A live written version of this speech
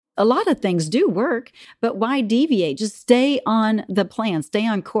a lot of things do work, but why deviate? Just stay on the plan, stay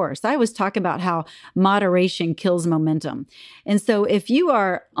on course. I always talk about how moderation kills momentum. And so if you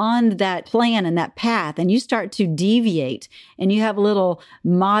are on that plan and that path and you start to deviate and you have a little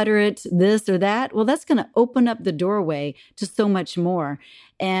moderate this or that, well, that's going to open up the doorway to so much more.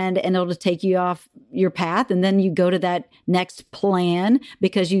 And it'll take you off your path. And then you go to that next plan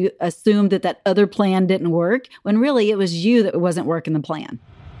because you assumed that other plan didn't work, when really it was you that wasn't working the plan.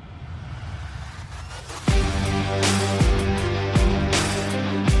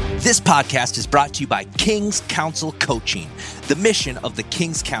 This podcast is brought to you by King's Council Coaching. The mission of the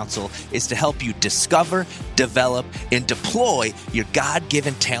King's Council is to help you discover, develop, and deploy your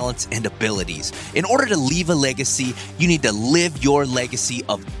God-given talents and abilities. In order to leave a legacy, you need to live your legacy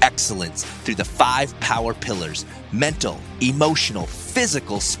of excellence through the 5 power pillars: mental, emotional,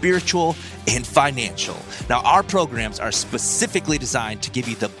 physical, spiritual, and financial. Now, our programs are specifically designed to give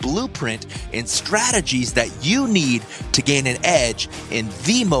you the blueprint and strategies that you need to gain an edge in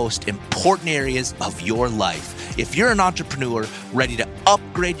the most important areas of your life. If you're an entrepreneur ready to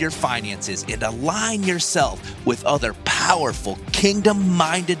upgrade your finances and align yourself with other powerful,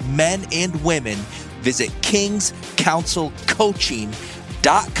 kingdom-minded men and women, visit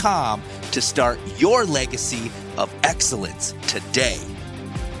kingscouncilcoaching.com to start your legacy of excellence today.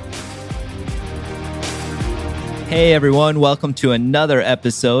 Hey everyone, welcome to another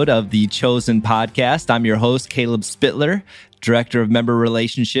episode of the Chosen Podcast. I'm your host, Caleb Spittler, Director of Member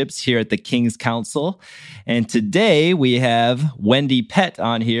Relationships here at the King's Council. And today we have Wendie Pett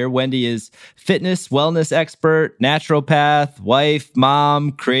on here. Wendie is fitness, wellness expert, naturopath, wife,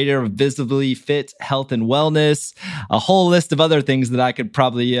 mom, creator of Visibly Fit Health and Wellness, a whole list of other things that I could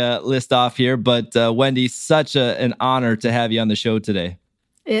probably list off here. But Wendie, such an honor to have you on the show today.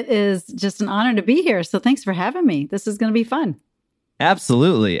 It is just an honor to be here. So thanks for having me. This is going to be fun.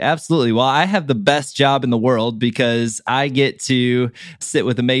 Absolutely. Absolutely. Well, I have the best job in the world because I get to sit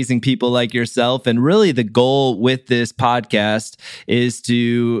with amazing people like yourself. And really the goal with this podcast is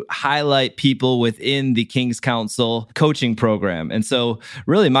to highlight people within the King's Council coaching program. And so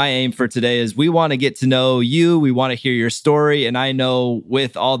really my aim for today is we want to get to know you. We want to hear your story. And I know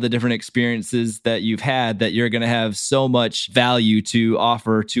with all the different experiences that you've had that you're going to have so much value to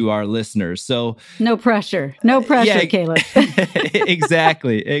offer to our listeners. So no pressure. No pressure, Caleb.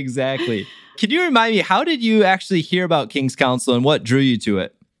 Exactly. Can you remind me, how did you actually hear about King's Council and what drew you to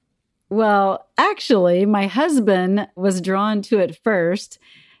it? Well, actually, my husband was drawn to it first,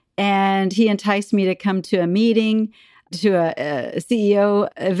 and he enticed me to come to a meeting, to a CEO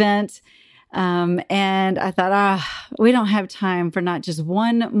event. And I thought, we don't have time for not just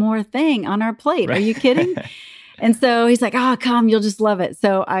one more thing on our plate. Right. Are you kidding? And so he's like, come, you'll just love it.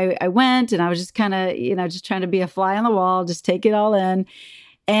 So I went, and I was just kind of, just trying to be a fly on the wall, just take it all in.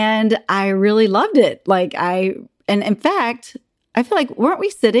 And I really loved it. And in fact, I feel like, weren't we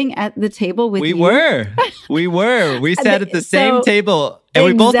sitting at the table with you? We were. We sat at the same table, and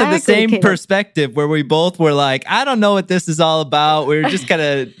we both had the same perspective where we both were like, I don't know what this is all about. We were just kind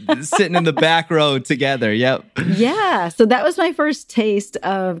of sitting in the back row together. Yep. Yeah. So that was my first taste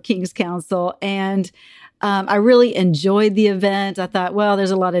of King's Council. And I really enjoyed the event. I thought, well,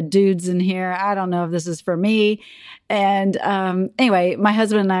 there's a lot of dudes in here. I don't know if this is for me. And anyway, my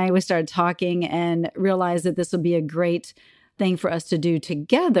husband and I, we started talking and realized that this would be a great thing for us to do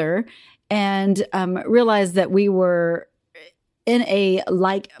together, and realized that we were in a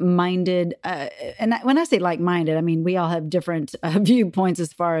like-minded, and when I say like-minded, I mean, we all have different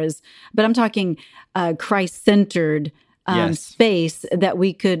viewpoints but I'm talking Christ-centered space that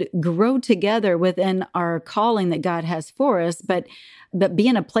we could grow together within our calling that God has for us, but be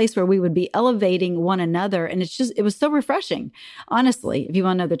in a place where we would be elevating one another. And it was so refreshing, honestly, if you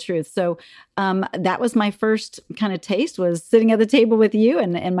want to know the truth. So that was my first kind of taste, was sitting at the table with you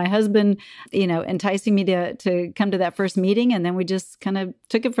and my husband, enticing me to come to that first meeting. And then we just kind of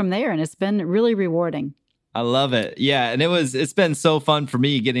took it from there. And it's been really rewarding. I love it. Yeah. And it's been so fun for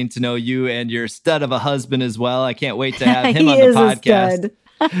me getting to know you and your stud of a husband as well. I can't wait to have him on the podcast.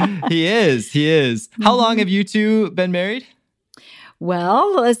 He is. How long have you two been married?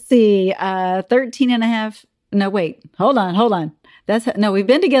 Well, let's see, 13 and a half. No, wait, hold on. We've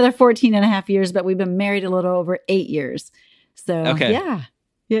been together 14 and a half years, but we've been married a little over 8 years. So okay. Yeah.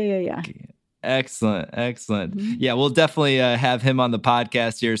 Excellent. Mm-hmm. Yeah, we'll definitely have him on the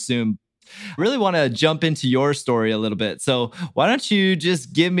podcast here soon. Really want to jump into your story a little bit. So why don't you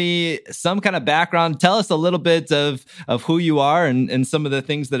just give me some kind of background? Tell us a little bit of who you are and some of the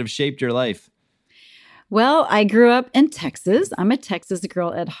things that have shaped your life. Well, I grew up in Texas. I'm a Texas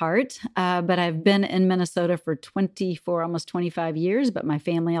girl at heart, but I've been in Minnesota for 24, almost 25 years, but my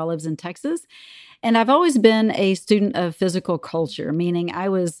family all lives in Texas. And I've always been a student of physical culture, meaning I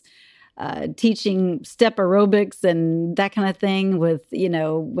was teaching step aerobics and that kind of thing with,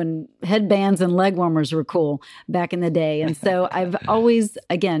 when headbands and leg warmers were cool back in the day. And so I've always,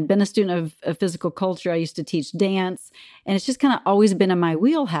 again, been a student of physical culture. I used to teach dance, and it's just kind of always been in my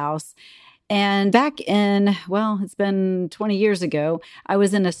wheelhouse. And back in, it's been 20 years ago, I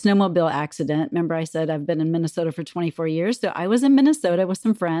was in a snowmobile accident. Remember, I said I've been in Minnesota for 24 years. So I was in Minnesota with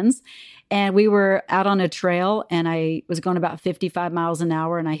some friends, and we were out on a trail, and I was going about 55 miles an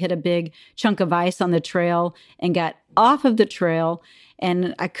hour, and I hit a big chunk of ice on the trail and got off of the trail,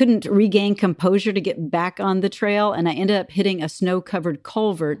 and I couldn't regain composure to get back on the trail, and I ended up hitting a snow-covered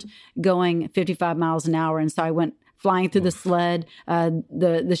culvert going 55 miles an hour. And so I went flying through the sled,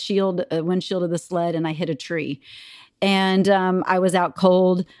 the windshield of the sled, and I hit a tree. And I was out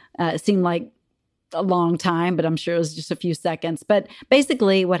cold. It seemed like a long time, but I'm sure it was just a few seconds. But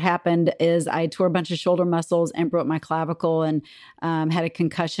basically what happened is I tore a bunch of shoulder muscles and broke my clavicle and had a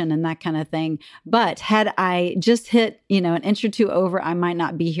concussion and that kind of thing. But had I just hit, an inch or two over, I might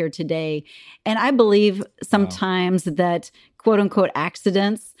not be here today. And I believe sometimes that quote unquote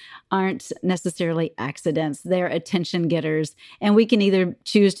accidents aren't necessarily accidents. They're attention getters. And we can either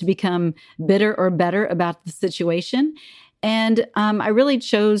choose to become bitter or better about the situation. And I really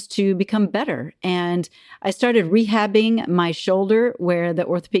chose to become better. And I started rehabbing my shoulder where the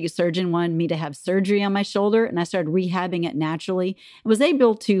orthopedic surgeon wanted me to have surgery on my shoulder. And I started rehabbing it naturally and was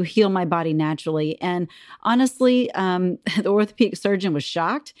able to heal my body naturally. And honestly, the orthopedic surgeon was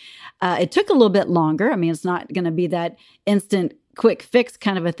shocked. It took a little bit longer. I mean, it's not going to be that instant quick fix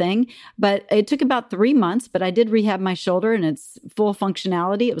kind of a thing, but it took about 3 months, but I did rehab my shoulder and it's full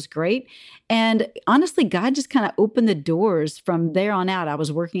functionality. It was great. And honestly, God just kind of opened the doors from there on out. I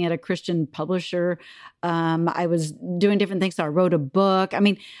was working at a Christian publisher. I was doing different things. So I wrote a book. I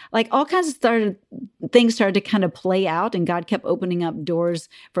mean, like all kinds of things started to kind of play out, and God kept opening up doors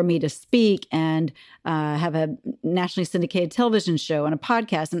for me to speak and have a nationally syndicated television show and a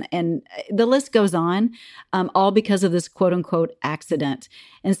podcast. And the list goes on, all because of this quote unquote accident.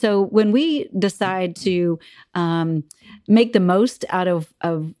 And so when we decide to make the most out of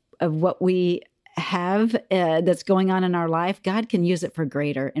what we have that's going on in our life, God can use it for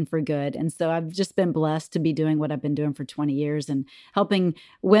greater and for good. And so I've just been blessed to be doing what I've been doing for 20 years and helping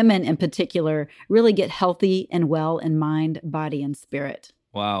women in particular really get healthy and well in mind, body, and spirit.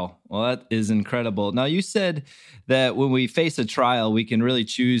 Wow. Well, that is incredible. Now, you said that when we face a trial, we can really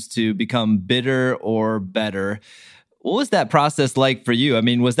choose to become bitter or better. What was that process like for you? I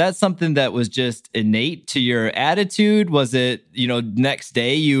mean, was that something that was just innate to your attitude? Was it, next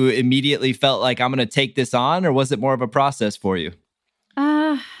day you immediately felt like I'm going to take this on, or was it more of a process for you?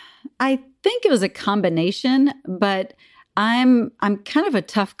 I think it was a combination, but I'm kind of a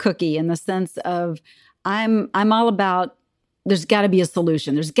tough cookie in the sense of I'm all about there's got to be a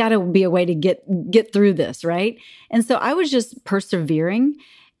solution. There's got to be a way to get through this, right? And so I was just persevering.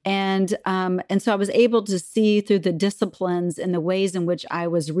 And so I was able to see through the disciplines and the ways in which I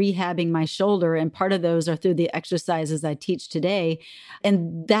was rehabbing my shoulder. And part of those are through the exercises I teach today.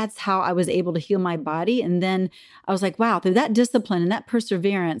 And that's how I was able to heal my body. And then I was like, wow, through that discipline and that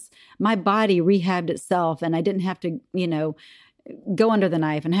perseverance, my body rehabbed itself. And I didn't have to, go under the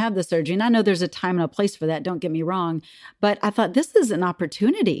knife and have the surgery. And I know there's a time and a place for that. Don't get me wrong. But I thought this is an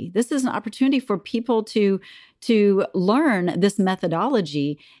opportunity. This is an opportunity for people to learn this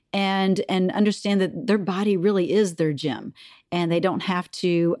methodology and understand that their body really is their gym. And they don't have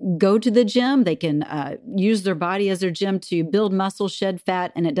to go to the gym. They can use their body as their gym to build muscle, shed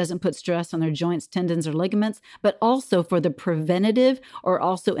fat, and it doesn't put stress on their joints, tendons, or ligaments, but also for the preventative or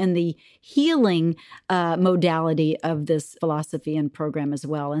also in the healing modality of this philosophy and program as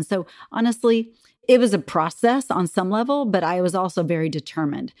well. And so honestly, it was a process on some level, but I was also very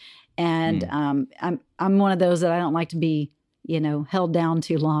determined. And I'm one of those that I don't like to be, held down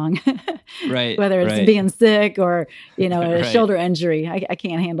too long, right? Whether it's being sick or, a shoulder injury, I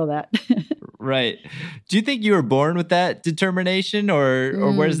can't handle that. Right. Do you think you were born with that determination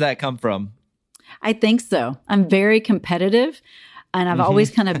or where does that come from? I think so. I'm very competitive. And I've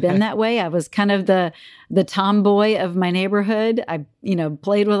always kind of been that way. I was kind of the tomboy of my neighborhood. I,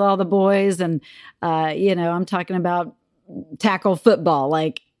 played with all the boys and, I'm talking about tackle football,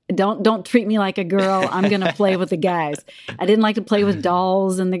 like, don't treat me like a girl. I'm going to play with the guys. I didn't like to play with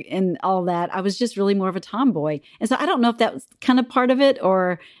dolls and all that. I was just really more of a tomboy. And so I don't know if that was kind of part of it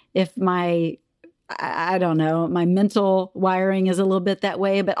or if I I don't know, my mental wiring is a little bit that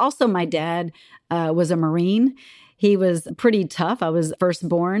way. But also my dad was a Marine. He was pretty tough. I was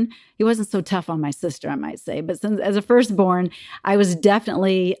firstborn. He wasn't so tough on my sister, I might say. But since as a firstborn, I was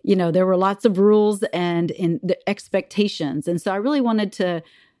definitely, there were lots of rules and in the expectations. And so I really wanted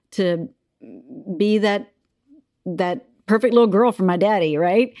to be that perfect little girl for my daddy,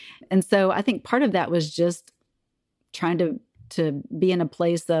 right? And so I think part of that was just trying to be in a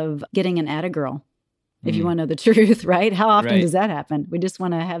place of getting an atta girl, if you want to know the truth, right? How often does that happen? We just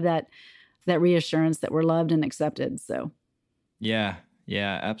want to have that reassurance that we're loved and accepted. So, yeah,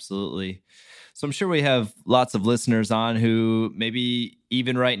 absolutely. So I'm sure we have lots of listeners on who maybe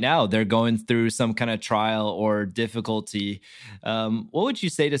even right now they're going through some kind of trial or difficulty. What would you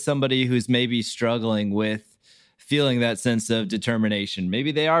say to somebody who's maybe struggling with feeling that sense of determination?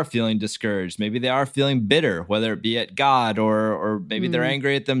 Maybe they are feeling discouraged. Maybe they are feeling bitter, whether it be at God or maybe they're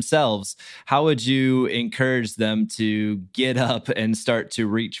angry at themselves. How would you encourage them to get up and start to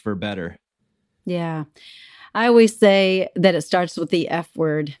reach for better? Yeah. I always say that it starts with the F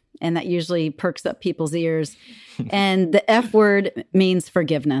word, and that usually perks up people's ears. And the F word means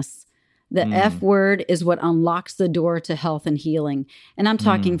forgiveness. The F word is what unlocks the door to health and healing. And I'm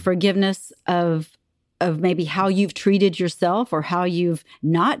talking forgiveness of maybe how you've treated yourself or how you've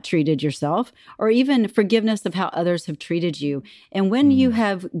not treated yourself, or even forgiveness of how others have treated you. And when you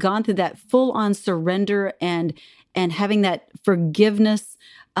have gone through that full-on surrender and having that forgiveness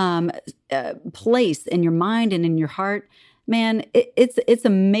place in your mind and in your heart, man, it's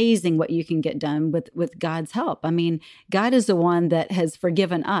amazing what you can get done with God's help. I mean, God is the one that has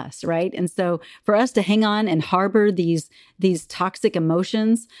forgiven us, right? And so for us to hang on and harbor these toxic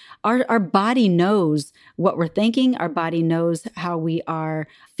emotions, our body knows what we're thinking. Our body knows how we are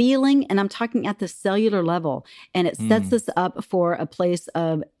feeling. And I'm talking at the cellular level. And it sets us up for a place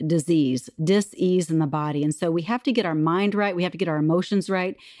of dis-ease in the body. And so we have to get our mind right. We have to get our emotions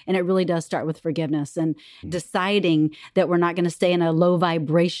right. And it really does start with forgiveness and deciding that we're not going to stay in a low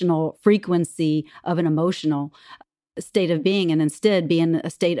vibrational frequency of an emotional state of being, and instead be in a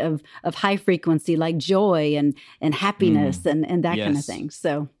state of high frequency, like joy and happiness and that kind of thing.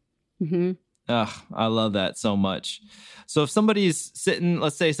 So, I love that so much. So if somebody's sitting,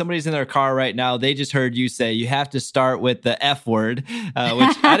 let's say somebody's in their car right now, they just heard you say you have to start with the F word,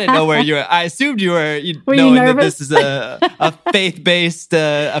 which I didn't know where you were. I assumed you were knowing that this is a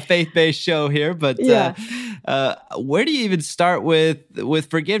faith-based show here. But where do you even start with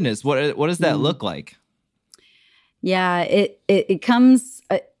forgiveness? What does that look like? Yeah, it comes.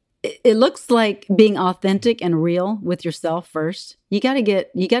 It looks like being authentic and real with yourself first. You got to get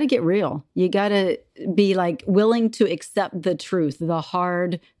real. You got to be like willing to accept the truth, the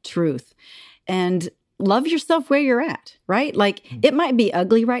hard truth, and love yourself where you're at, right? Like it might be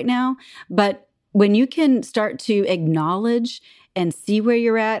ugly right now, but when you can start to acknowledge and see where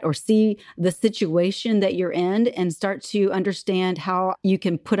you're at or see the situation that you're in and start to understand how you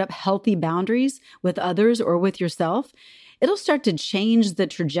can put up healthy boundaries with others or with yourself, it'll start to change the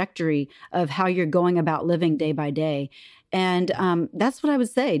trajectory of how you're going about living day by day. And that's what I would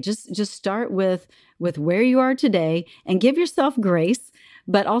say. Just start with where you are today and give yourself grace,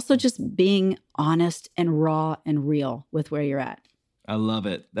 but also just being honest and raw and real with where you're at. I love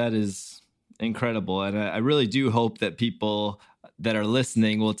it. That is incredible. And I really do hope that people that are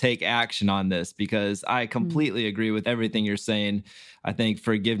listening will take action on this, because I completely agree with everything you're saying. I think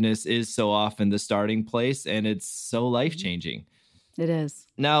forgiveness is so often the starting place, and it's so life-changing. It is.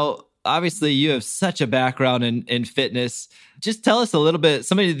 Now, obviously, you have such a background in fitness. Just tell us a little bit,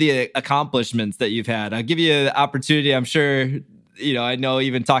 some of the accomplishments that you've had. I'll give you the opportunity. I'm sure, I know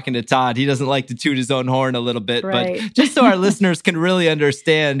even talking to Todd, he doesn't like to toot his own horn a little bit, right. But just so our listeners can really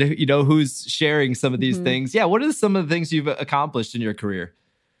understand, who's sharing some of these things. Yeah. What are some of the things you've accomplished in your career?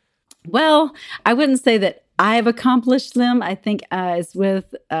 Well, I wouldn't say that I've accomplished them. I think it's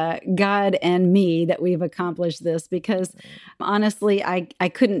with God and me that we've accomplished this, because honestly, I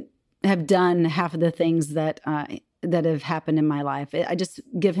couldn't have done half of the things that have happened in my life. I just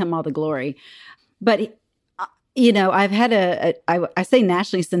give him all the glory. But I've had I say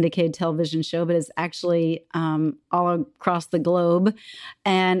nationally syndicated television show, but it's actually all across the globe.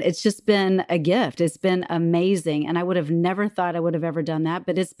 And it's just been a gift. It's been amazing. And I would have never thought I would have ever done that.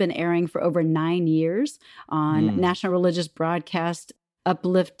 But it's been airing for over 9 years on National Religious Broadcast,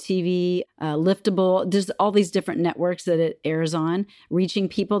 Uplift TV, Liftable. There's all these different networks that it airs on, reaching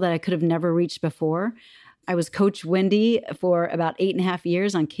people that I could have never reached before. I was Coach Wendie for about 8.5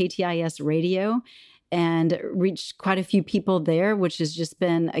 years on KTIS radio, and reached quite a few people there, which has just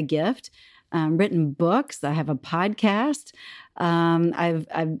been a gift. Written books. I have a podcast.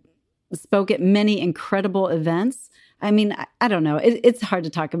 I've spoke at many incredible events. I mean, I don't know. It's hard to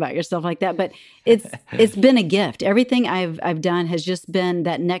talk about yourself like that, but it's been a gift. Everything I've done has just been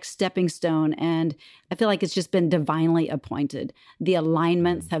that next stepping stone, and I feel like it's just been divinely appointed. The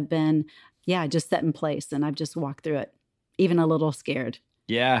alignments have been, just set in place, and I've just walked through it, even a little scared.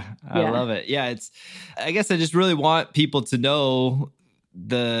 Yeah, I love it. Yeah, I guess I just really want people to know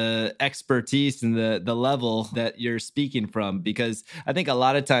the expertise and the level that you're speaking from, because I think a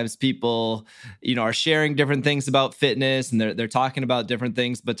lot of times people, are sharing different things about fitness and they're talking about different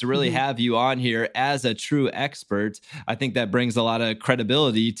things, but to really have you on here as a true expert, I think that brings a lot of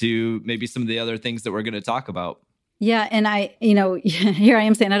credibility to maybe some of the other things that we're going to talk about. Yeah. And here I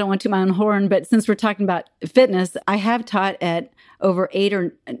am saying I don't want to toot my own horn, but since we're talking about fitness, I have taught at over 8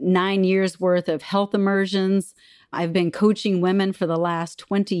 or 9 years worth of health immersions. I've been coaching women for the last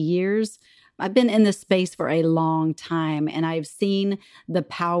 20 years. I've been in this space for a long time, and I've seen the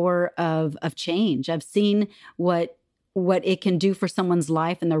power of change. I've seen what it can do for someone's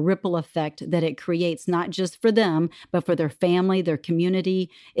life and the ripple effect that it creates, not just for them, but for their family, their community.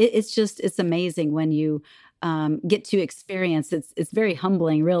 It's amazing when you get to experience. It's very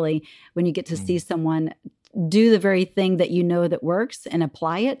humbling, really, when you get to see someone do the very thing that that works and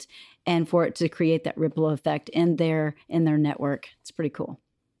apply it, and for it to create that ripple effect in their network. It's pretty cool.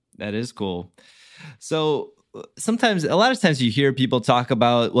 That is cool. So a lot of times you hear people talk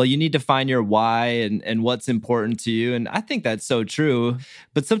about, well, you need to find your why and what's important to you. And I think that's so true.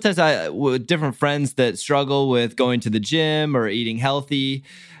 But sometimes with different friends that struggle with going to the gym or eating healthy,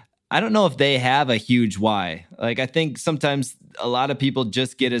 I don't know if they have a huge why. Like, I think sometimes a lot of people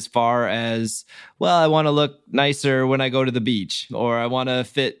just get as far as, well, I want to look nicer when I go to the beach, or I want to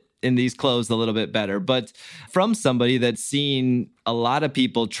fit in these clothes a little bit better. But from somebody that's seen a lot of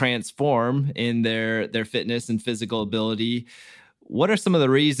people transform in their fitness and physical ability, what are some of the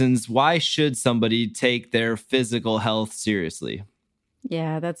reasons why should somebody take their physical health seriously?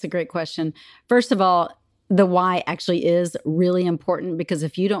 Yeah, that's a great question. First of all, the why actually is really important, because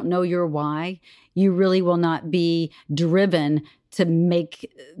if you don't know your why, you really will not be driven to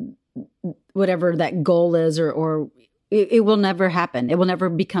make whatever that goal is, or it will never happen. It will never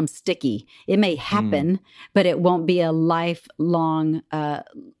become sticky. It may happen, but it won't be a lifelong,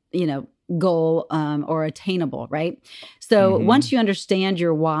 goal or attainable, right? So once you understand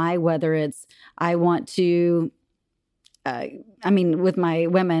your why, whether it's I want to, with my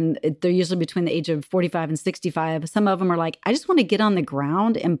women, they're usually between the age of 45 and 65. Some of them are like, I just want to get on the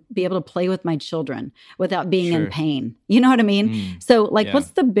ground and be able to play with my children without being in pain. You know what I mean? So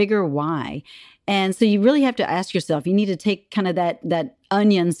what's the bigger why? And so you really have to ask yourself, you need to take kind of that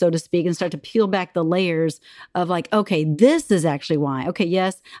onion, so to speak, and start to peel back the layers of like, okay, this is actually why. Okay,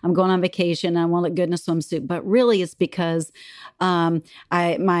 yes, I'm going on vacation and I want to look good in a swimsuit, but really it's because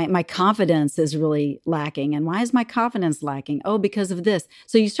my confidence is really lacking. And why is my confidence lacking? Oh, because of this.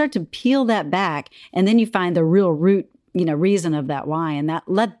 So you start to peel that back, and then you find the real root reason of that why, and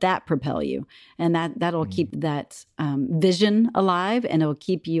let that propel you, and that'll keep that vision alive, and it'll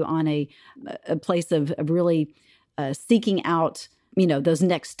keep you on a place of really seeking out those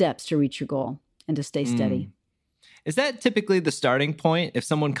next steps to reach your goal and to stay steady. Is that typically the starting point? If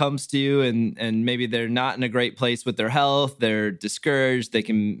someone comes to you and maybe they're not in a great place with their health, they're discouraged, they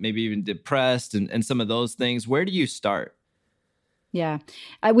can maybe even depressed, and some of those things, where do you start? Yeah,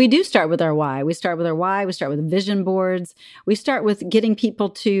 we do start with our why. We start with our why. We start with vision boards. We start with getting people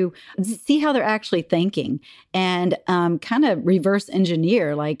to see how they're actually thinking, and kind of reverse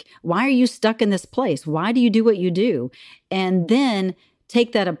engineer, like, why are you stuck in this place? Why do you do what you do? And then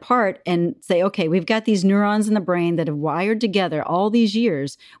take that apart and say, okay, we've got these neurons in the brain that have wired together all these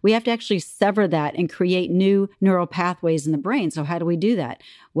years. We have to actually sever that and create new neural pathways in the brain. So how do we do that?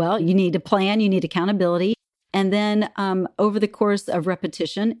 Well, you need a plan. You need accountability. And then over the course of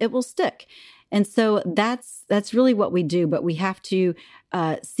repetition, it will stick. And so that's really what we do. But we have to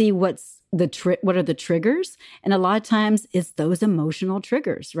see what are the triggers. And a lot of times it's those emotional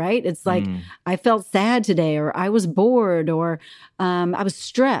triggers, right? It's like, I felt sad today, or I was bored, or I was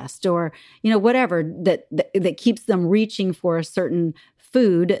stressed, or whatever that keeps them reaching for a certain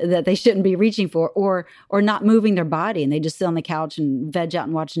food that they shouldn't be reaching for, or not moving their body, and they just sit on the couch and veg out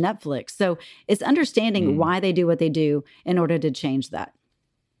and watch Netflix. So it's understanding why they do what they do in order to change that.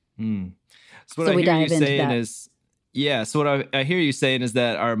 So what I hear you saying is Yeah. So what I hear you saying is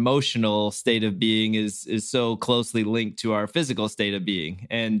that our emotional state of being is so closely linked to our physical state of being.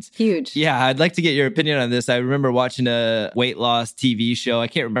 And Huge. yeah, I'd like to get your opinion on this. I remember watching a weight loss TV show. I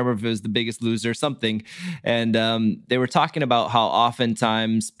can't remember if it was The Biggest Loser or something. And they were talking about how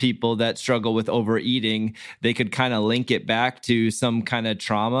oftentimes people that struggle with overeating, they could kind of link it back to some kind of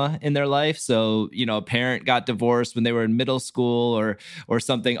trauma in their life. So, a parent got divorced when they were in middle school or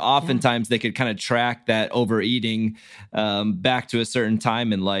something. Oftentimes they could kind of track that overeating back to a certain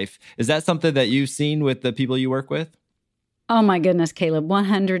time in life. Is that something that you've seen with the people you work with? Oh my goodness, Caleb,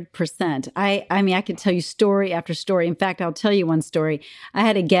 100%. I mean, I could tell you story after story. In fact, I'll tell you one story. I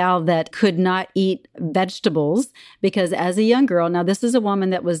had a gal that could not eat vegetables because as a young girl, now this is a woman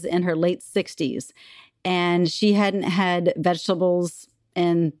that was in her late 60s, and she hadn't had vegetables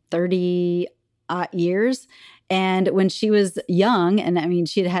in 30 years. And when she was young, and I mean,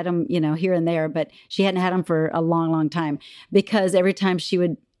 she'd had them, here and there, but she hadn't had them for a long, long time because every time she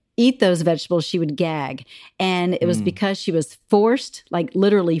would eat those vegetables, she would gag. And it was because she was forced, like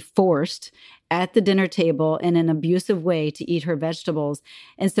literally forced at the dinner table in an abusive way to eat her vegetables.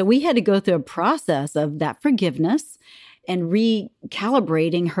 And so we had to go through a process of that forgiveness and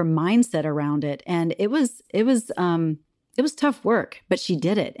recalibrating her mindset around it. And it was tough work, but she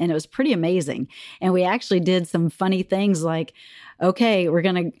did it, and it was pretty amazing. And we actually did some funny things like, okay, we're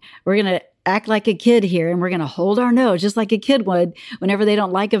gonna act like a kid here, and we're gonna hold our nose just like a kid would whenever they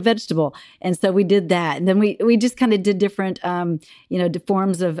don't like a vegetable. And so we did that, and then we just kind of did different,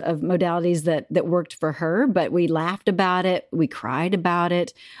 forms of modalities that worked for her. But we laughed about it, we cried about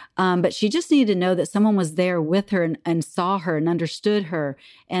it, but she just needed to know that someone was there with her and saw her and understood her,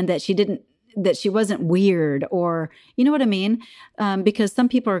 and that she wasn't weird, or, you know what I mean? Because some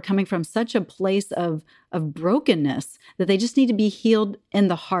people are coming from such a place of brokenness that they just need to be healed in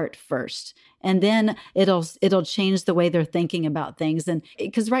the heart first. And then it'll change the way they're thinking about things. And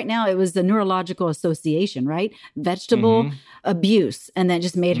because right now it was the neurological association, right? Vegetable abuse. And that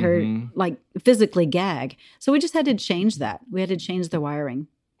just made her like physically gag. So we just had to change that. We had to change the wiring.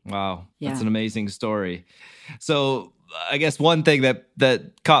 Wow. Yeah. That's an amazing story. So I guess one thing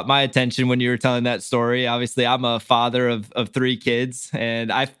that caught my attention when you were telling that story, obviously I'm a father of 3 kids, and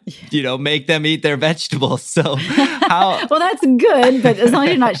I, make them eat their vegetables. So how? Well, that's good, but as long as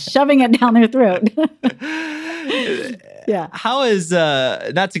you're not shoving it down their throat. Yeah. How is,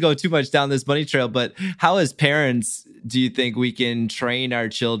 not to go too much down this bunny trail, but how as parents do you think we can train our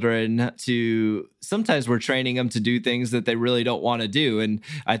children to, sometimes we're training them to do things that they really don't want to do. And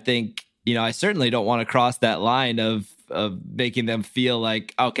I think, I certainly don't want to cross that line of making them feel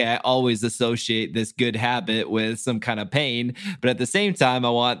like, okay, I always associate this good habit with some kind of pain. But at the same time, I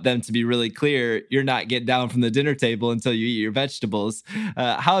want them to be really clear, you're not getting down from the dinner table until you eat your vegetables.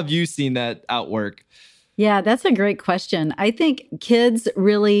 How have you seen that outwork? Yeah, that's a great question. I think kids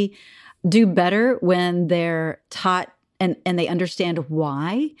really do better when they're taught and they understand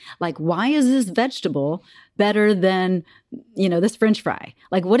why. Like, why is this vegetable better than, this French fry?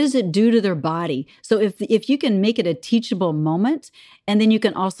 Like, what does it do to their body? So if you can make it a teachable moment, and then you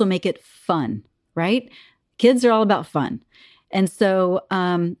can also make it fun, right? Kids are all about fun. And so,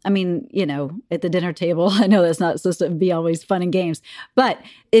 at the dinner table, I know that's not supposed to be always fun and games, but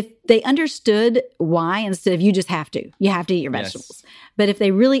if they understood why, instead of you have to eat your vegetables. Yes. But if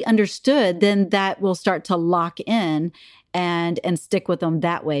they really understood, then that will start to lock in and stick with them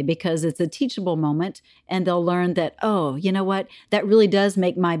that way, because it's a teachable moment, and they'll learn that, oh, you know what? That really does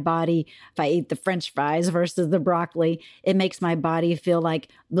make my body, if I eat the French fries versus the broccoli, it makes my body feel like,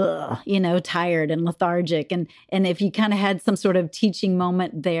 tired and lethargic. And if you kind of had some sort of teaching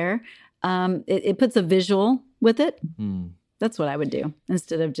moment there, it puts a visual with it. That's what I would do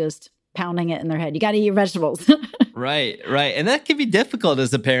instead of just pounding it in their head. You got to eat your vegetables. Right. And that can be difficult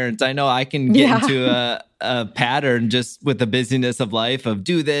as a parent. I know I can get into a pattern just with the busyness of life of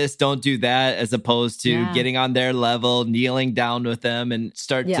do this, don't do that, as opposed to getting on their level, kneeling down with them and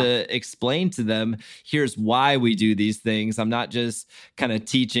start to explain to them, here's why we do these things. I'm not just kind of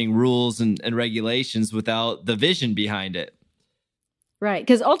teaching rules and regulations without the vision behind it. Right.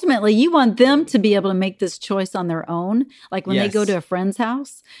 Because ultimately you want them to be able to make this choice on their own. Like when they go to a friend's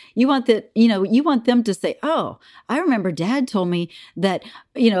house, you want them to say, oh, I remember Dad told me that,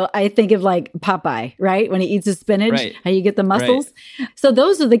 I think of like Popeye, right? When he eats his spinach, how you get the muscles. Right. So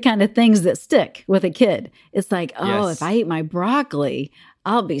those are the kind of things that stick with a kid. It's like, oh, if I eat my broccoli,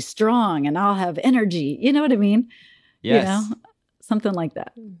 I'll be strong and I'll have energy. You know what I mean? Yes. Something like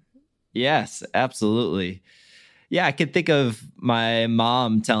that. Yes, absolutely. Yeah, I could think of my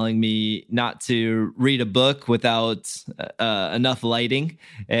mom telling me not to read a book without enough lighting.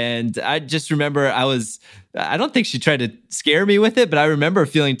 And I just remember I don't think she tried to scare me with it, but I remember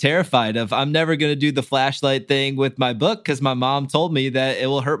feeling terrified of I'm never going to do the flashlight thing with my book because my mom told me that it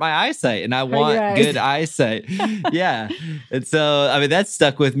will hurt my eyesight and I want good eyesight. Yeah. And so, I mean, that's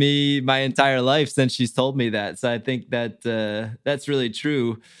stuck with me my entire life since she's told me that. So I think that that's really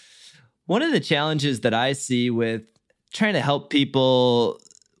true. One of the challenges that I see with trying to help people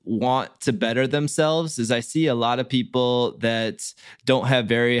want to better themselves is I see a lot of people that don't have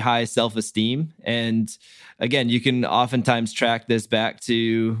very high self-esteem. And again, you can oftentimes track this back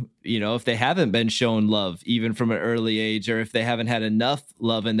to, if they haven't been shown love, even from an early age, or if they haven't had enough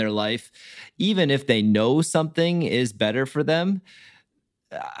love in their life, even if they know something is better for them.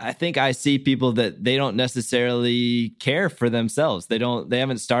 I think I see people that they don't necessarily care for themselves. They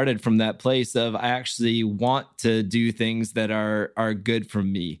haven't started from that place of I actually want to do things that are good for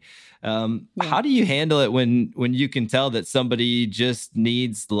me. How do you handle it when you can tell that somebody just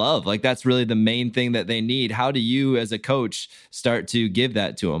needs love? Like that's really the main thing that they need. How do you as a coach start to give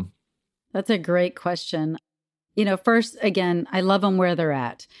that to them? That's a great question. First, again, I love them where they're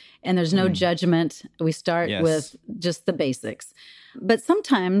at and there's no judgment. We start with just the basics. But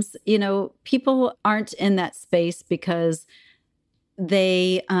sometimes, people aren't in that space because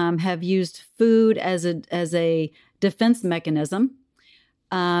they have used food as a defense mechanism,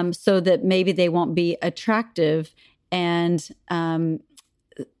 so that maybe they won't be attractive and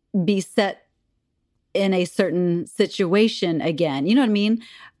be set in a certain situation again. You know what I mean?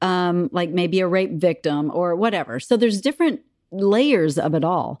 Like maybe a rape victim or whatever. So there's different layers of it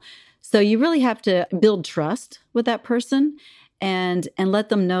all. So you really have to build trust with that person and let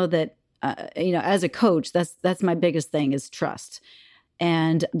them know that, as a coach, that's my biggest thing is trust.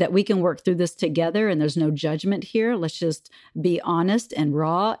 And that we can work through this together and there's no judgment here. Let's just be honest and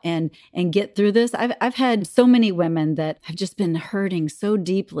raw and get through this. I've had so many women that have just been hurting so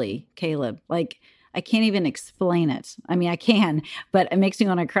deeply, Caleb. Like, I can't even explain it. I mean, I can, but it makes me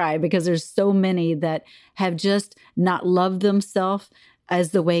want to cry because there's so many that have just not loved themselves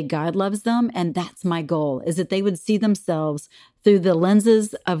as the way God loves them. And that's my goal, is that they would see themselves through the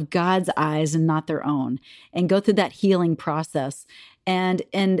lenses of God's eyes and not their own, and go through that healing process. And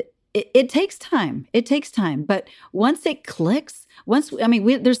it takes time. It takes time. But once it clicks,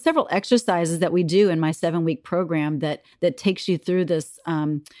 there's several exercises that we do in my 7-week program that takes you through this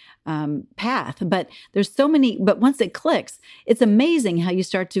path. But there's so many, but once it clicks, it's amazing how you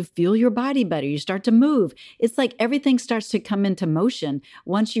start to feel your body better. You start to move. It's like everything starts to come into motion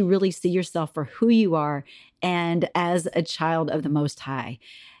once you really see yourself for who you are and as a child of the Most High,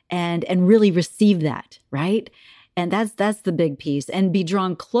 and really receive that, right? And that's the big piece, and be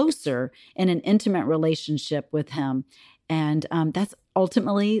drawn closer in an intimate relationship with Him. And that's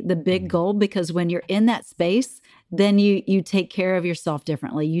ultimately the big goal, because when you're in that space, then you take care of yourself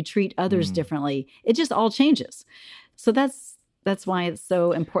differently. You treat others differently. It just all changes. So that's why it's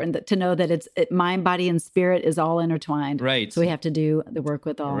so important to know that it's mind, body, and spirit is all intertwined. Right. So we have to do the work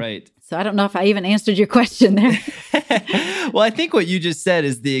with all. Right. So I don't know if I even answered your question there. Well, I think what you just said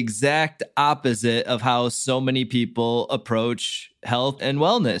is the exact opposite of how so many people approach health and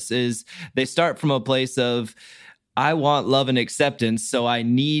wellness. Is they start from a place of, I want love and acceptance, so I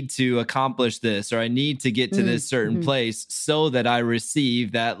need to accomplish this, or I need to get to this certain place so that I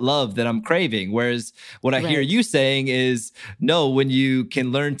receive that love that I'm craving. Whereas what I hear you saying is, no, when you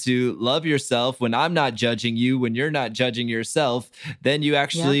can learn to love yourself, when I'm not judging you, when you're not judging yourself, then you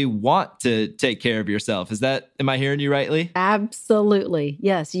actually want to take care of yourself. Am I hearing you rightly? Absolutely.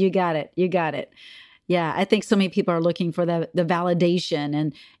 Yes, you got it. You got it. Yeah, I think so many people are looking for the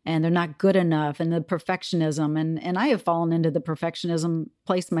validation and they're not good enough, and the perfectionism. And I have fallen into the perfectionism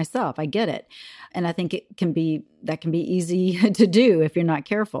place myself. I get it. And I think that can be easy to do if you're not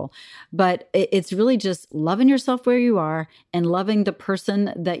careful. But it's really just loving yourself where you are and loving the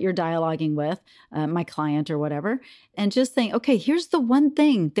person that you're dialoguing with, my client or whatever, and just saying, okay, here's the one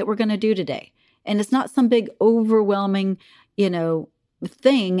thing that we're going to do today. And it's not some big overwhelming,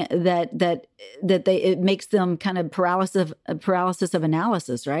 thing that it makes them kind of paralysis of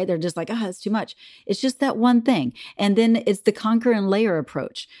analysis, right? They're just like, it's too much. It's just that one thing. And then it's the conquer and layer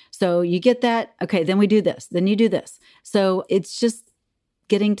approach. So you get that. Okay, then we do this. Then you do this. So it's just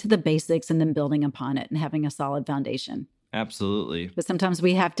getting to the basics and then building upon it and having a solid foundation. Absolutely. But sometimes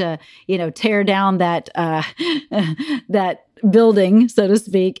we have to, tear down that that building, so to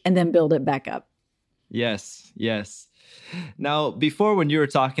speak, and then build it back up. Yes. Now, before, when you were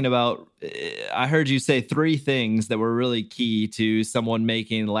talking about, I heard you say 3 things that were really key to someone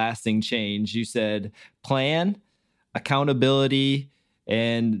making lasting change. You said plan, accountability,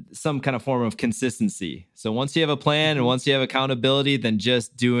 and some kind of form of consistency. So once you have a plan and once you have accountability, then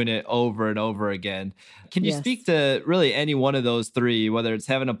just doing it over and over again. Can you speak to really any one of those three, whether it's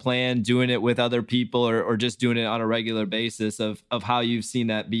having a plan, doing it with other people, or just doing it on a regular basis of how you've seen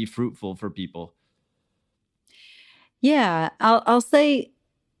that be fruitful for people? Yeah, I'll say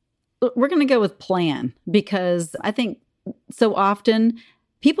we're going to go with plan, because I think so often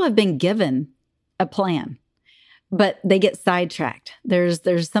people have been given a plan, but they get sidetracked. There's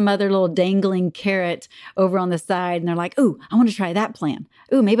some other little dangling carrot over on the side, and they're like, "Ooh, I want to try that plan.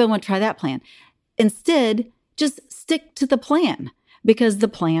 Ooh, maybe I want to try that plan." Instead, just stick to the plan, because the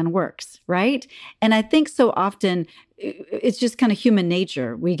plan works, right? And I think so often it's just kind of human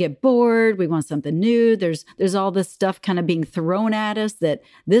nature. We get bored. We want something new. There's all this stuff kind of being thrown at us that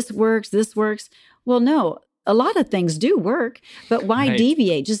this works. Well, no. A lot of things do work, but why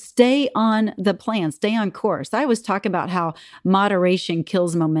deviate? Just stay on the plan, stay on course. I always talk about how moderation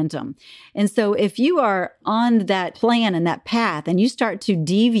kills momentum. And so if you are on that plan and that path and you start to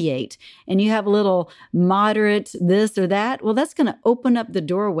deviate and you have a little moderate this or that, well, that's going to open up the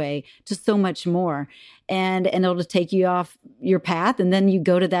doorway to so much more. And it'll take you off your path. And then you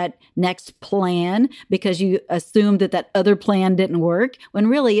go to that next plan because you assumed that other plan didn't work, when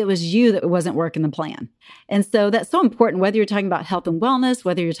really it was you that wasn't working the plan. And so that's so important, whether you're talking about health and wellness,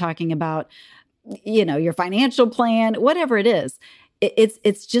 whether you're talking about, your financial plan, whatever it is.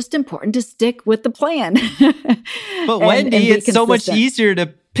 It's just important to stick with the plan. But Wendie, it's so much easier to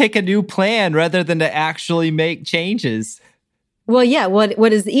pick a new plan rather than to actually make changes. Well, yeah,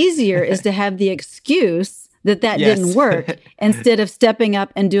 what is easier is to have the excuse that didn't work instead of stepping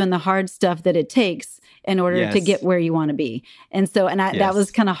up and doing the hard stuff that it takes in order to get where you want to be. And so, that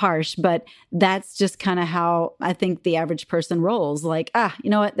was kind of harsh, but that's just kind of how I think the average person rolls. Like, you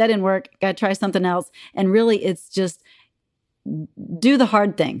know what, that didn't work. Got to try something else. And really, it's just do the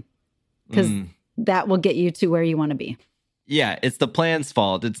hard thing, because that will get you to where you want to be. Yeah, it's the plan's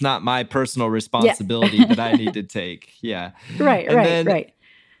fault. It's not my personal responsibility that I need to take. Yeah. Right.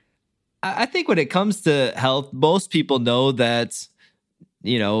 I think when it comes to health, most people know that,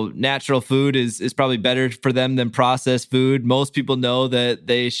 natural food is probably better for them than processed food. Most people know that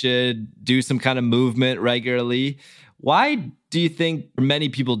they should do some kind of movement regularly. Why do you think many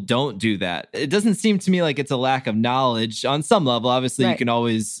people don't do that? It doesn't seem to me like it's a lack of knowledge. On some level, obviously, you can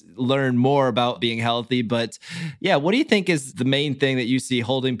always learn more about being healthy. But yeah, what do you think is the main thing that you see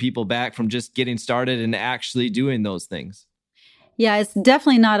holding people back from just getting started and actually doing those things? Yeah, it's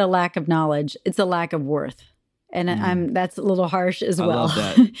definitely not a lack of knowledge. It's a lack of worth. And that's a little harsh as well. I love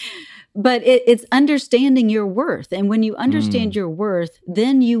that. But it's understanding your worth. And when you understand your worth,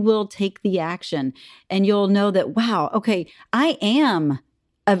 then you will take the action and you'll know that, wow, okay, I am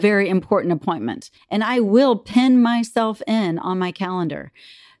a very important appointment and I will pin myself in on my calendar.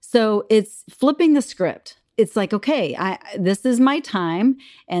 So it's flipping the script. It's like, okay, this is my time,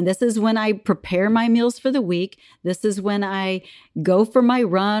 and this is when I prepare my meals for the week. This is when I go for my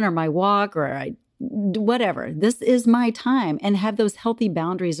run or my walk or whatever. This is my time, and have those healthy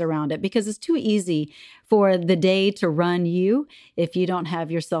boundaries around it, because it's too easy for the day to run you if you don't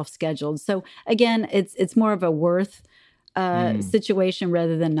have yourself scheduled. So again, it's more of a worth situation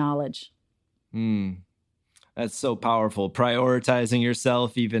rather than knowledge. That's so powerful. Prioritizing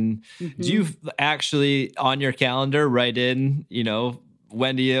yourself even. Do you actually on your calendar write in,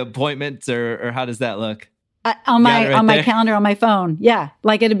 Wendie appointments, or how does that look? On my calendar on my phone. Yeah.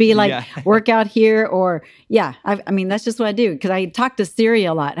 Like it'd be like workout here or I mean, that's just what I do. Cause I talk to Siri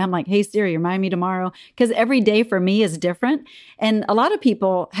a lot. And I'm like, hey Siri, remind me tomorrow. Cause every day for me is different. And a lot of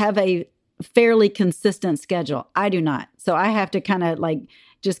people have a fairly consistent schedule. I do not. So I have to kind of like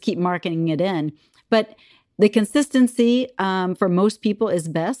just keep marking it in. But the consistency for most people is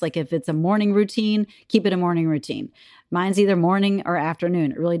best. Like if it's a morning routine, keep it a morning routine. Mine's either morning or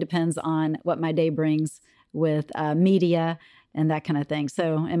afternoon. It really depends on what my day brings with media and that kind of thing.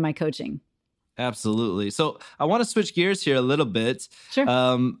 So in my coaching. Absolutely. So I want to switch gears here a little bit. Sure.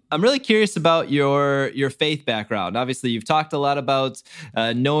 I'm really curious about your faith background. Obviously, you've talked a lot about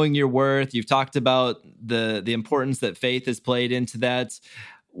knowing your worth. You've talked about the importance that faith has played into that.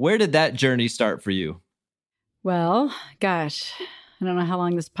 Where did that journey start for you? Well, gosh, I don't know how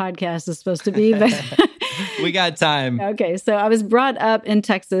long this podcast is supposed to be, but we got time. Okay. So I was brought up in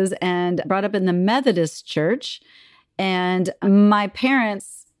Texas and brought up in the Methodist church. And my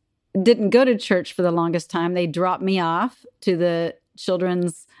parents didn't go to church for the longest time. They dropped me off to the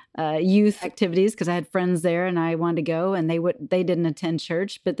children's youth activities because I had friends there and I wanted to go, and they didn't attend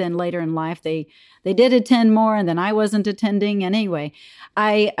church. But then later in life, they did attend more, and then I wasn't attending. And anyway,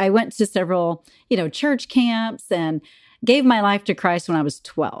 I went to several, church camps and gave my life to Christ when I was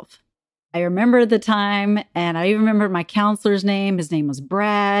 12. I remember the time, and I even remember my counselor's name. His name was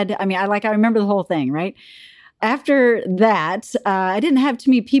Brad. I mean, I remember the whole thing, right? After that, I didn't have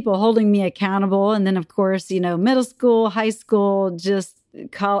too many people holding me accountable. And then, of course, middle school, high school, it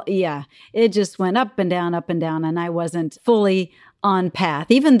just went up and down, and I wasn't fully on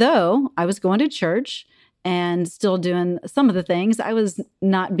path. Even though I was going to church and still doing some of the things, I was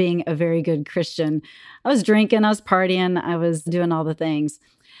not being a very good Christian. I was drinking, I was partying, I was doing all the things.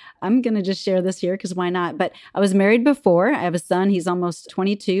 I'm going to just share this here because why not? But I was married before. I have a son. He's almost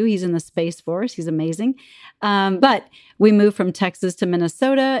 22. He's in the Space Force. He's amazing. But we moved from Texas to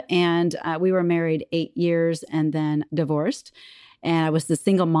Minnesota, and we were married 8 years and then divorced. And I was the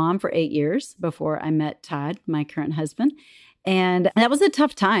single mom for 8 years before I met Todd, my current husband. And that was a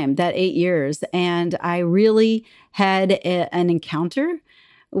tough time, that 8 years. And I really had an encounter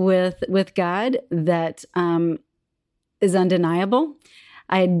with God that is undeniable.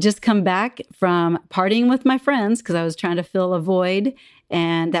 I had just come back from partying with my friends because I was trying to fill a void.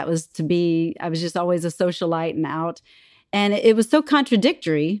 And I was just always a socialite and out. And it was so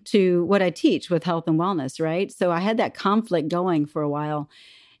contradictory to what I teach with health and wellness, right? So I had that conflict going for a while.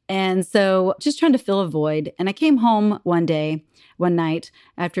 And so just trying to fill a void. And I came home one night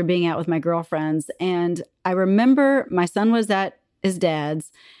after being out with my girlfriends. And I remember my son was at his dad's.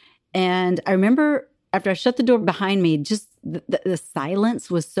 And I remember after I shut the door behind me, just the silence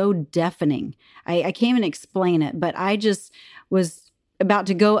was so deafening. I can't even explain it, but I just was about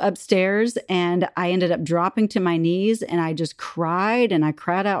to go upstairs and I ended up dropping to my knees and I just cried and I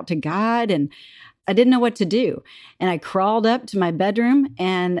cried out to God and I didn't know what to do. And I crawled up to my bedroom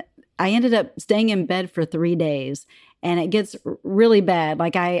and I ended up staying in bed for 3 days. And it gets really bad.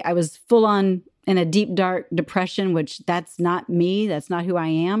 Like I was full on in a deep, dark depression, which that's not me. That's not who I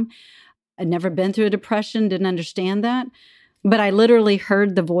am. I'd never been through a depression, didn't understand that. But I literally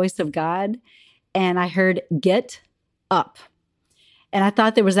heard the voice of God and I heard, "Get up." And I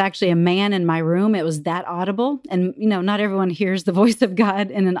thought there was actually a man in my room. It was that audible. And, not everyone hears the voice of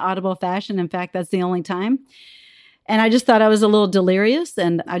God in an audible fashion. In fact, that's the only time. And I just thought I was a little delirious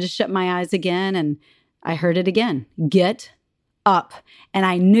and I just shut my eyes again and I heard it again, "Get up." And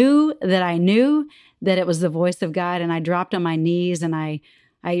I knew that it was the voice of God. And I dropped on my knees and I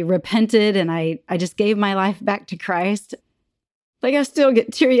repented and I just gave my life back to Christ. Like I still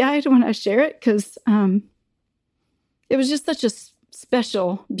get teary-eyed when I share it because it was just such a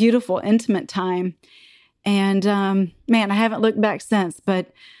special, beautiful, intimate time. And man, I haven't looked back since,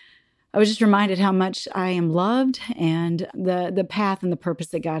 but I was just reminded how much I am loved and the path and the purpose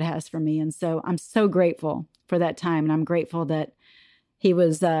that God has for me. And so I'm so grateful for that time. And I'm grateful that he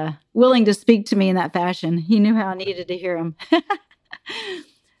was willing to speak to me in that fashion. He knew how I needed to hear him.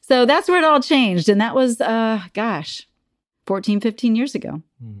 So that's where it all changed. And that was, 14, 15 years ago.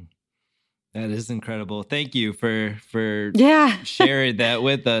 That is incredible. Thank you for sharing that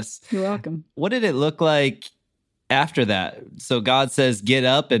with us. You're welcome. What did it look like after that? So God says, "Get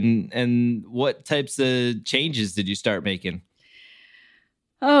up," and what types of changes did you start making?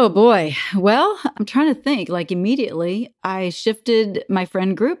 Oh boy. Well, I'm trying to think. Like immediately, I shifted my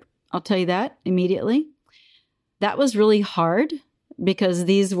friend group. I'll tell you that immediately. That was really hard because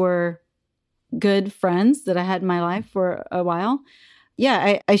these were good friends that I had in my life for a while.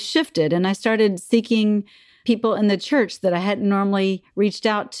 Yeah, I shifted and I started seeking people in the church that I hadn't normally reached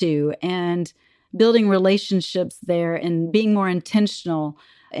out to and building relationships there and being more intentional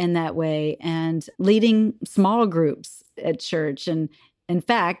in that way and leading small groups at church. And in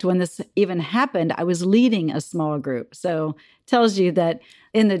fact, when this even happened, I was leading a small group. So it tells you that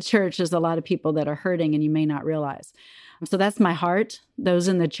in the church, there's a lot of people that are hurting and you may not realize. So that's my heart, those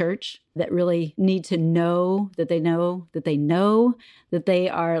in the church that really need to know that they know that they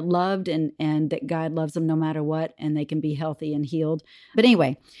are loved and that God loves them no matter what, and they can be healthy and healed. But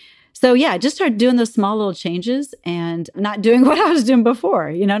anyway, so yeah, I just started doing those small little changes and not doing what I was doing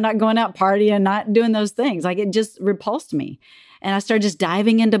before, not going out partying, not doing those things. Like it just repulsed me. And I started just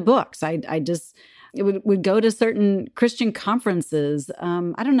diving into books. I would go to certain Christian conferences.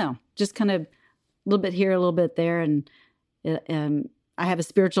 I don't know, just kind of a little bit here, a little bit there. And I have a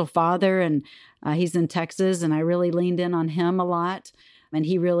spiritual father and he's in Texas and I really leaned in on him a lot. And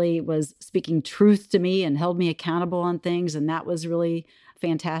he really was speaking truth to me and held me accountable on things. And that was really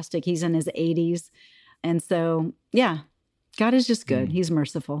fantastic. He's in his 80s. And so, yeah, God is just good. He's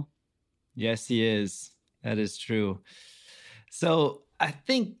merciful. Yes, he is. That is true. So I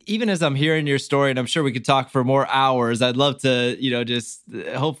think even as I'm hearing your story, and I'm sure we could talk for more hours, I'd love to, just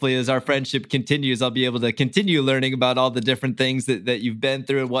hopefully as our friendship continues, I'll be able to continue learning about all the different things that you've been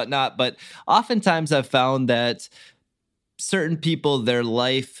through and whatnot. But oftentimes I've found that certain people,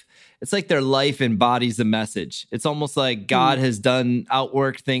 it's like their life embodies a message. It's almost like God has done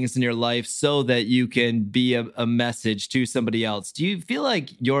outworked things in your life so that you can be a message to somebody else. Do you feel like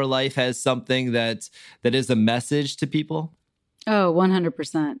your life has something that is a message to people? Oh,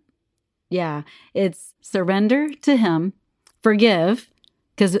 100%. Yeah. It's surrender to him, forgive,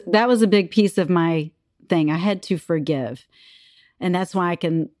 because that was a big piece of my thing. I had to forgive. And that's why I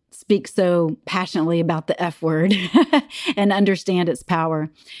can speak so passionately about the F word and understand its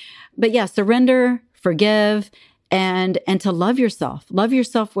power. But yeah, surrender, forgive, and to love yourself. Love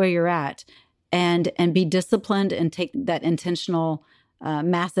yourself where you're at, and be disciplined and take that intentional,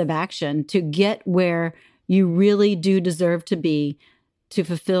 massive action to get where you really do deserve to be, to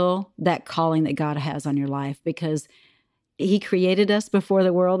fulfill that calling that God has on your life, because he created us before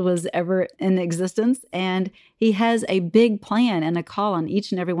the world was ever in existence, and he has a big plan and a call on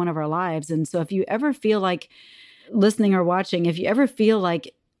each and every one of our lives. And so if you ever feel like, listening or watching, if you ever feel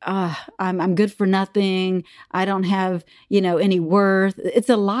like, I'm good for nothing, I don't have, any worth, it's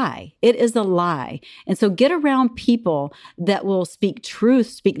a lie. It is a lie. And so get around people that will speak truth,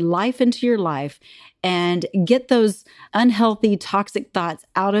 speak life into your life, and get those unhealthy, toxic thoughts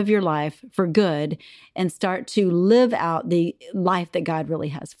out of your life for good, and start to live out the life that God really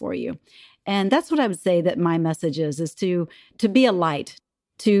has for you. And that's what I would say that my message is to be a light,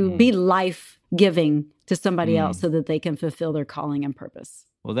 to be life-giving to somebody else so that they can fulfill their calling and purpose.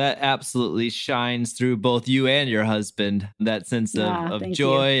 Well, that absolutely shines through both you and your husband, that sense of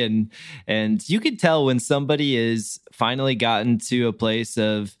joy. And you could tell when somebody is finally gotten to a place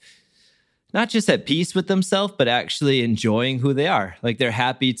of not just at peace with themselves, but actually enjoying who they are. Like they're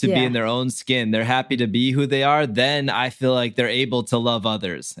happy to be in their own skin. They're happy to be who they are. Then I feel like they're able to love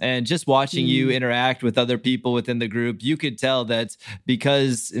others. And just watching you interact with other people within the group, you could tell that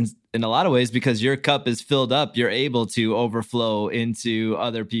because in a lot of ways, because your cup is filled up, you're able to overflow into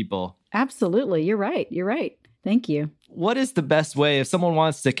other people. Absolutely. You're right. Thank you. What is the best way if someone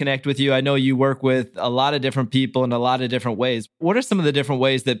wants to connect with you? I know you work with a lot of different people in a lot of different ways. What are some of the different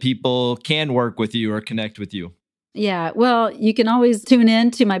ways that people can work with you or connect with you? Yeah, well, you can always tune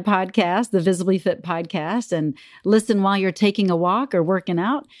in to my podcast, the Visibly Fit podcast, and listen while you're taking a walk or working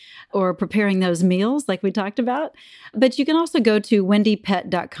out or preparing those meals like we talked about. But you can also go to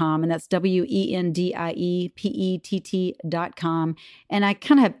wendiepett.com, and that's WENDIEPETT.com. And I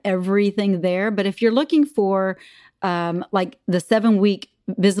kind of have everything there. But if you're looking for like the 7-week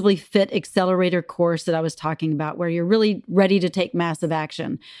Visibly Fit Accelerator course that I was talking about, where you're really ready to take massive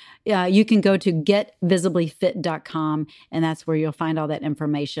action, you can go to getvisiblyfit.com, and that's where you'll find all that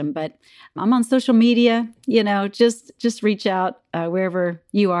information. But I'm on social media, just reach out wherever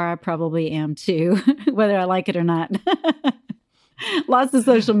you are. I probably am too, whether I like it or not. Lots of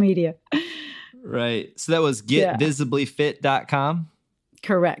social media. Right. So that was getvisiblyfit.com.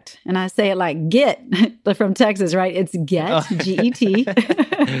 Correct. And I say it like get from Texas, right? It's get, G-E-T.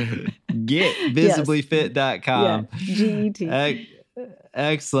 Getvisiblyfit.com. Yeah, G-E-T.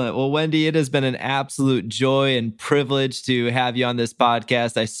 Excellent. Well, Wendie, it has been an absolute joy and privilege to have you on this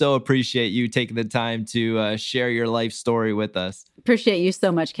podcast. I so appreciate you taking the time to share your life story with us. Appreciate you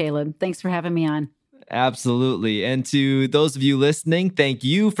so much, Caleb. Thanks for having me on. Absolutely. And to those of you listening, thank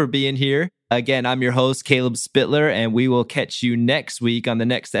you for being here. Again, I'm your host, Caleb Spittler, and we will catch you next week on the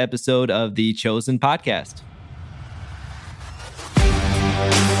next episode of the Chosen Podcast.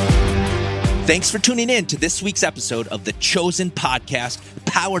 Thanks for tuning in to this week's episode of the Chosen Podcast,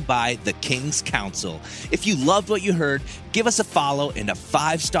 powered by the King's Council. If you loved what you heard, give us a follow and a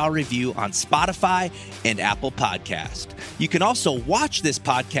 5-star review on Spotify and Apple Podcast. You can also watch this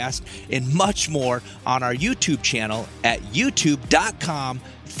podcast and much more on our YouTube channel at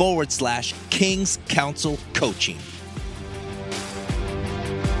youtube.com/King's Council Coaching.